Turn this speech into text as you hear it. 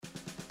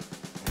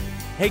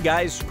Hey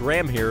guys,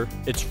 Graham here.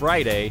 It's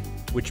Friday,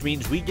 which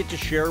means we get to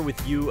share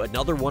with you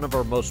another one of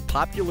our most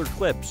popular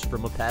clips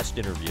from a past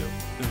interview.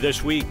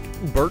 This week,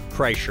 Bert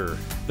Kreischer.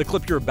 The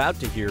clip you're about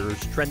to hear is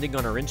trending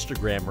on our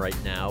Instagram right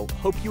now.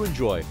 Hope you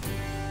enjoy.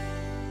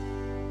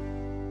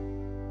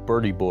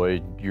 Bertie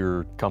Boy,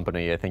 your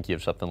company, I think you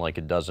have something like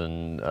a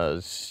dozen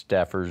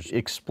staffers.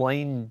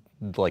 Explain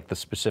like the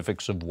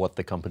specifics of what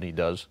the company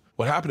does.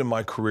 What happened in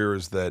my career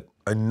is that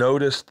I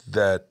noticed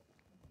that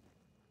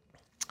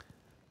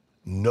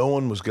no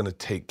one was going to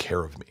take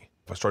care of me.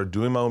 I started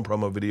doing my own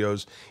promo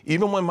videos.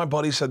 Even when my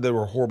buddies said they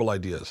were horrible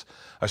ideas,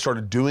 I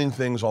started doing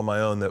things on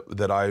my own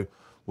that I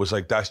was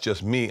like, that's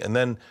just me. And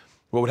then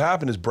what would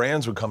happen is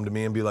brands would come to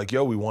me and be like,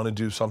 yo, we want to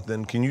do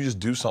something. Can you just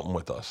do something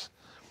with us?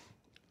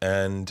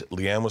 And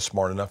Leanne was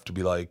smart enough to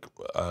be like,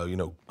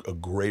 a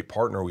great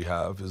partner we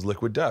have is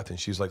Liquid Death. And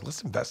she's like,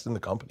 let's invest in the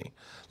company.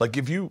 Like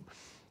if you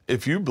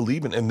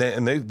believe in,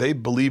 and they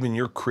believe in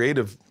your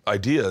creative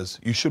ideas,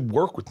 you should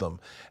work with them.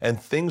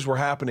 And things were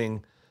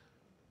happening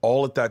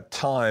all at that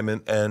time.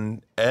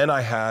 And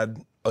I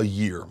had a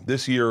year.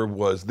 This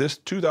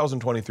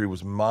 2023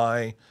 was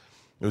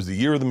it was the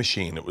year of the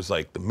machine. It was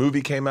like the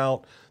movie came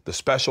out, the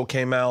special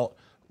came out.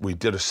 We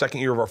did a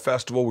second year of our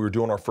festival. We were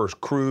doing our first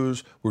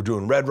cruise. We were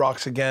doing Red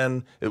Rocks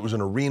again. It was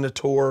an arena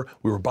tour.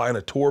 We were buying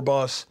a tour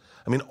bus.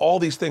 I mean, all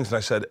these things. And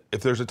I said,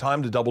 if there's a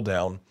time to double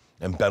down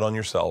and bet on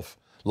yourself,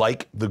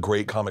 like the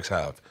great comics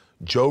have,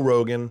 Joe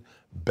Rogan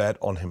bet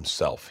on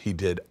himself. He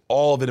did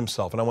all of it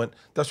himself. And I went,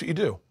 that's what you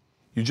do.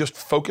 You just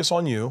focus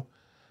on you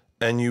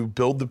and you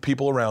build the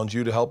people around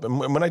you to help. And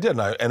when I did,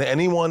 and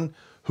anyone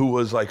who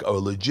was like a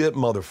legit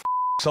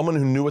someone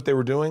who knew what they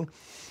were doing,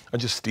 I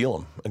just steal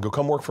them and go,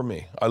 come work for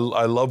me. I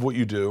love what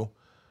you do.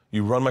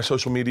 You run my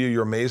social media,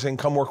 you're amazing,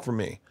 come work for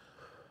me.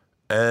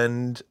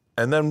 And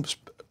then,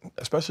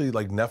 especially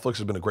like Netflix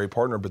has been a great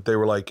partner, but they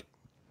were like,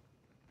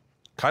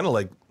 kind of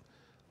like,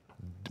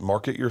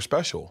 market your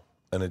special.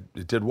 And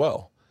it did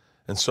well.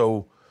 And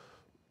so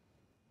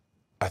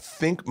I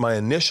think my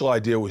initial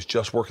idea was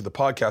just work at the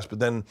podcast, but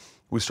then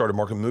we started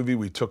marketing the movie.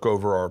 We took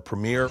over our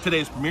premiere.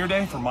 Today's premiere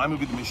day for my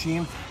movie, The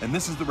Machine, and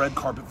this is the red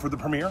carpet for the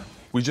premiere.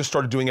 We just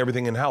started doing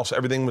everything in-house.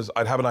 Everything was,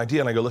 I'd have an idea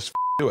and I go, let's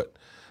do it.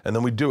 And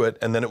then we'd do it,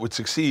 and then it would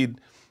succeed.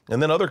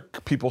 And then other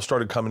people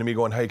started coming to me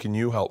going, hey, can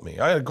you help me?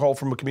 I had a call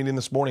from a comedian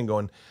this morning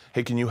going,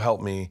 hey, can you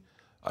help me?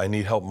 I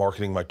need help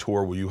marketing my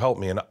tour. Will you help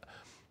me? And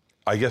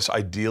I guess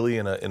ideally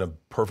in a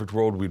perfect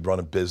world, we'd run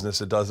a business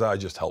that does that. I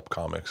just help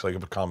comics. Like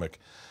if a comic,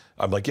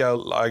 I'm like, yeah,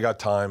 I got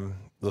time.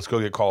 Let's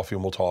go get coffee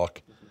and we'll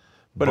talk.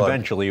 But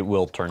eventually it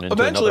will turn into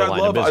another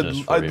line of business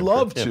for you. I'd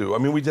love to. I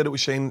mean, we did it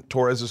with Shane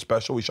Torres'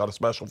 special. We shot a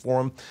special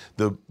for him.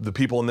 The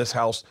people in this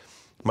house,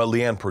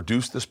 Leanne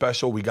produced the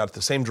special. We got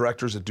the same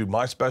directors that do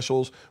my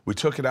specials. We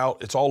took it out.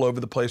 It's all over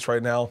the place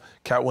right now.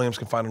 Cat Williams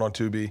can find it on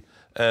Tubi.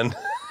 And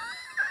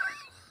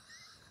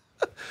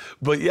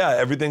but yeah,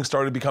 everything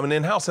started becoming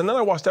in-house. And then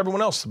I watched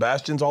everyone else.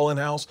 Sebastian's all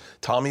in-house.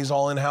 Tommy's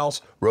all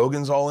in-house.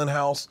 Rogan's all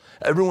in-house.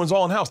 Everyone's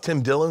all in-house.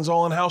 Tim Dillon's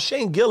all in-house.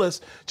 Shane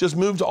Gillis just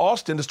moved to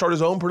Austin to start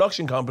his own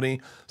production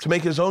company to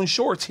make his own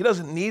shorts. He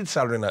doesn't need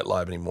Saturday Night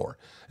Live anymore.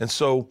 And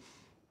so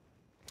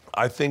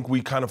I think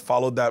we kind of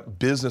followed that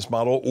business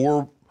model,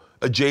 or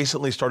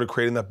adjacently started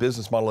creating that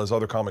business model as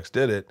other comics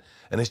did it.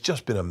 And it's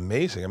just been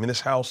amazing. I mean,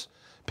 this house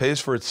pays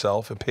for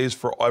itself. It pays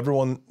for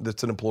everyone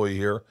that's an employee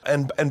here.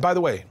 And by the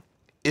way,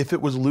 if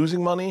it was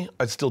losing money,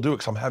 I'd still do it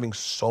because I'm having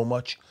so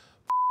much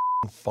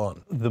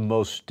fun. The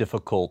most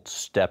difficult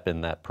step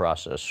in that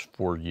process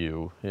for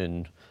you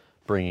in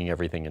bringing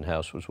everything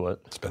in-house was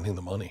what? Spending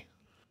the money.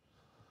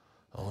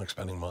 I don't like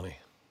spending money.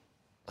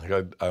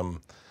 Like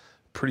I'm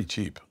pretty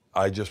cheap.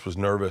 I just was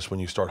nervous when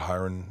you start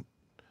hiring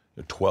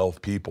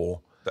 12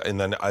 people, and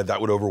then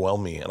that would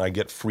overwhelm me, and I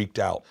get freaked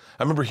out.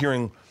 I remember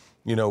hearing,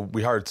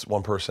 we hired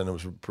one person, it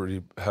was a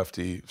pretty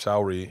hefty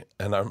salary,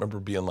 and I remember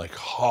being like,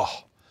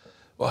 oh,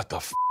 what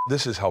the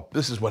this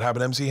is what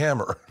happened to MC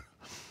Hammer.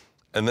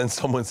 And then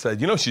someone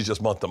said, she's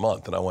just month to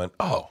month. And I went,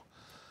 oh,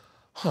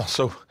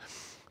 so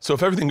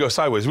if everything goes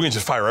sideways, we can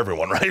just fire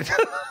everyone, right?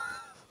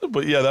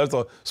 But yeah,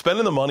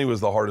 spending the money was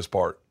the hardest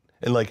part.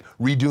 And like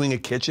redoing a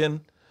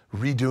kitchen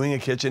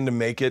to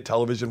make it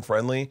television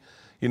friendly,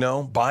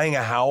 buying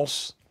a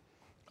house,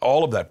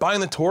 all of that, buying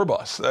the tour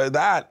bus,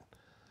 that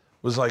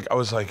was like, I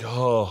was like,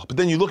 oh. But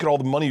then you look at all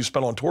the money you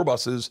spent on tour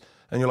buses,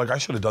 and you're like, I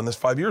should have done this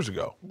 5 years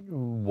ago.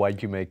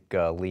 Why'd you make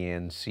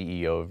Leanne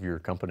CEO of your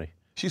company?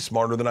 She's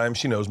smarter than I am.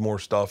 She knows more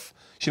stuff.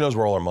 She knows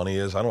where all our money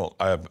is. I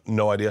have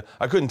no idea.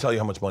 I couldn't tell you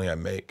how much money I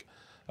make.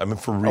 I mean,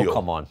 for real. Oh,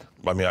 come on.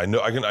 I mean, I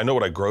know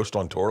what I grossed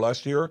on tour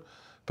last year,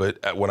 but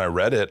when I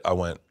read it, I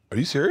went, are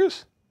you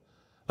serious?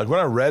 Like when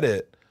I read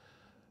it,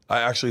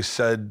 I actually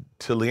said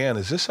to Leanne,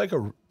 is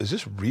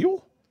this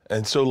real?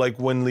 And so like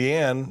when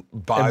Leanne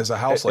buys a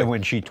house and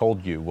when she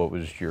told you, what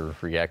was your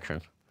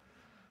reaction?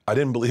 I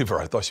didn't believe her.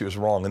 I thought she was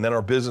wrong. And then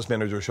our business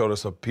manager showed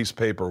us a piece of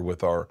paper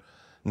with our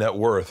net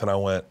worth, and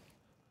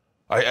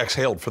I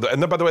exhaled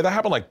and then, by the way, that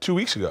happened like 2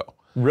 weeks ago.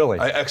 Really?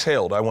 I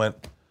exhaled. I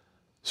went,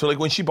 so like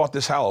when she bought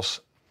this house,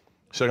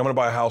 she's like, I'm gonna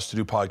buy a house to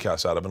do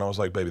podcasts out of. And I was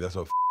like, baby,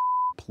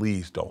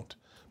 please don't.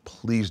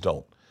 please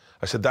don't.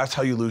 I said, that's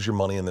how you lose your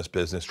money in this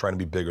business, trying to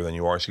be bigger than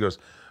you are. She goes,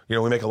 you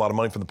know, we make a lot of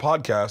money from the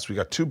podcast. We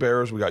got 2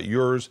 bears, we got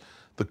yours.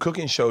 The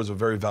cooking show is a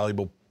very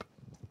valuable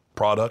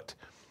product.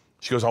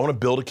 She goes, I want to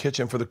build a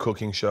kitchen for the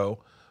cooking show.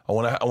 I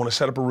want to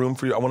set up a room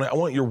for you. I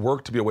want your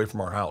work to be away from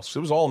our house. It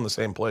was all in the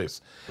same place.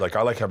 Like,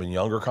 I like having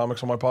younger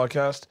comics on my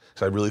podcast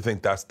because I really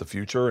think that's the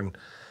future.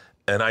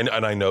 And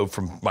I know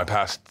from my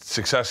past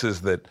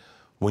successes that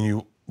when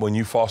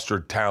you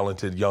foster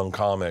talented young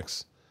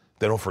comics,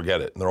 they don't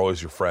forget it, and they're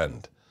always your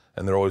friend,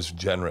 and they're always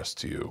generous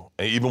to you,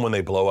 and even when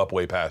they blow up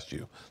way past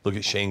you. Look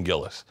at Shane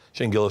Gillis.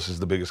 Shane Gillis is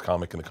the biggest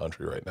comic in the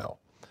country right now.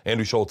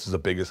 Andrew Schultz is the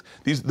biggest.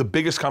 The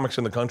biggest comics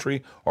in the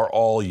country are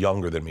all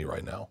younger than me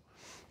right now.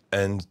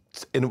 And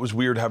it was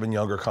weird having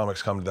younger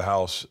comics come to the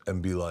house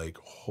and be like,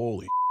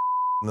 holy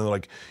and then they're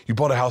like, you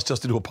bought a house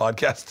just to do a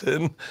podcast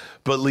in?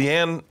 But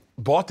Leanne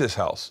bought this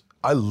house.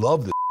 I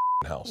love this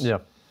house. Yeah.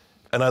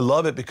 And I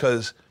love it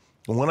because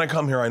when I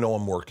come here, I know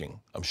I'm working.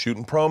 I'm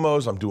shooting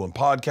promos, I'm doing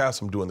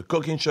podcasts, I'm doing the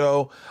cooking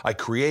show, I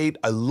create.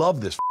 I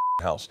love this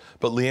house.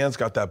 But Leanne's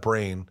got that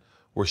brain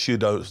where she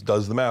does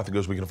the math and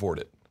goes, we can afford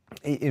it.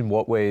 In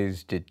what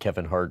ways did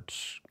Kevin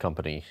Hart's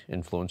company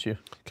influence you?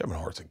 Kevin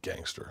Hart's a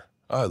gangster.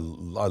 I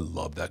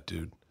love that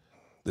dude.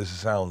 This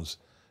sounds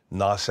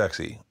not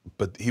sexy,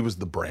 but he was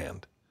the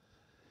brand.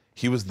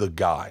 He was the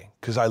guy,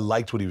 because I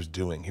liked what he was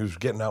doing. He was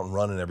getting out and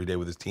running every day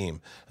with his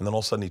team. And then all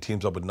of a sudden he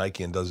teams up with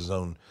Nike and does his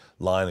own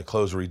line of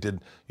clothes, or he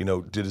did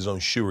his own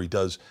shoe, or he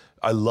does.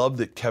 I love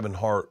that Kevin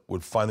Hart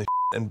would find the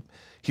and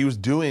he was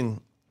doing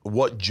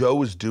what Joe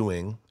was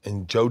doing,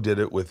 and Joe did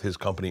it with his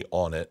company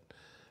on it,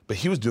 but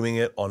he was doing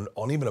it on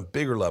even a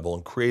bigger level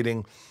and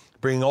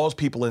bringing all those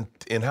people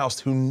in-house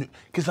who,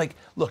 because like,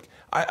 look,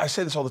 I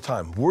say this all the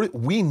time,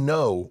 we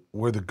know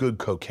where the good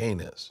cocaine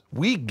is.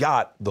 We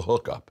got the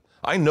hookup.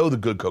 I know the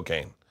good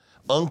cocaine.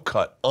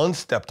 Uncut,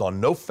 unstepped on,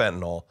 no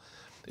fentanyl.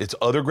 It's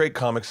other great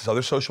comics, it's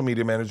other social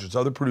media managers, it's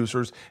other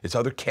producers, it's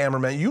other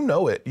cameramen. You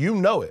know it, you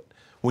know it.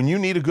 When you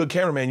need a good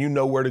cameraman, you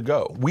know where to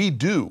go. We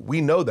do, we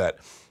know that.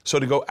 So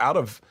to go out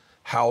of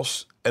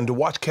house and to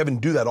watch Kevin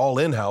do that all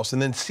in-house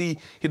and then see,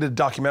 he did a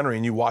documentary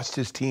and you watched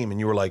his team and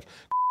you were like,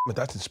 but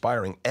that's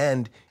inspiring,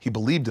 and he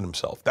believed in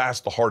himself.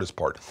 That's the hardest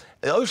part.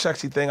 The other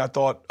sexy thing I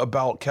thought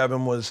about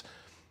Kevin was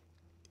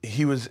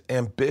he was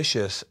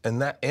ambitious,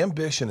 and that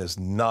ambition is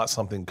not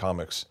something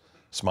comics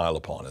smile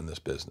upon in this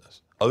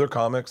business. Other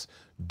comics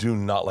do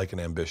not like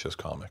an ambitious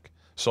comic.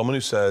 Someone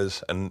who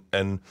says, and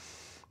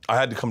I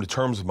had to come to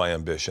terms with my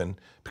ambition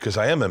because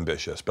I am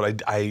ambitious,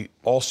 but I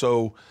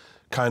also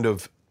kind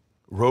of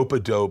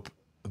rope-a-dope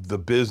the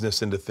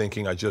business into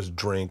thinking I just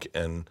drink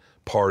and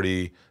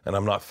party, and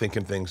I'm not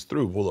thinking things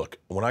through. Well, look,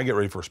 when I get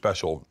ready for a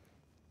special,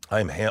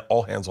 I'm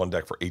all hands on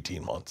deck for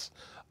 18 months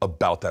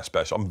about that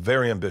special. I'm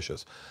very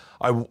ambitious.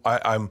 I will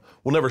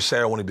never say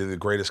I want to be the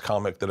greatest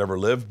comic that ever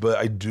lived, but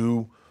I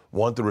do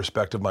want the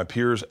respect of my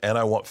peers, and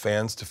I want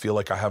fans to feel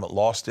like I haven't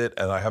lost it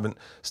and I haven't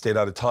stayed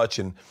out of touch.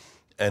 And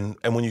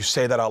when you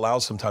say that out loud,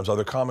 sometimes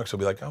other comics will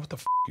be like, oh, what the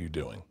f are you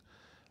doing?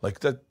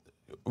 Like that,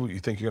 you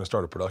think you're going to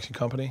start a production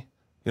company?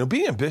 You know,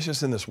 being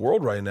ambitious in this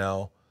world right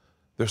now,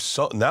 there's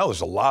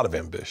a lot of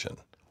ambition,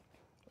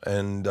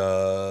 and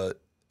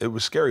it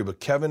was scary. But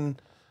Kevin,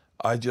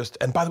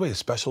 and by the way, his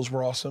specials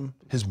were awesome.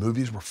 His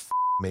movies were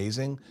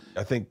amazing.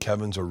 I think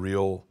Kevin's a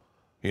real,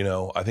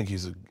 I think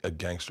he's a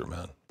gangster,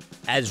 man.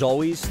 As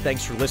always,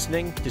 thanks for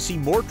listening. To see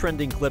more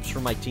trending clips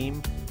from my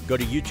team, go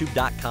to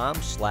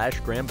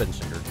youtube.com/Graham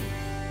Bensinger.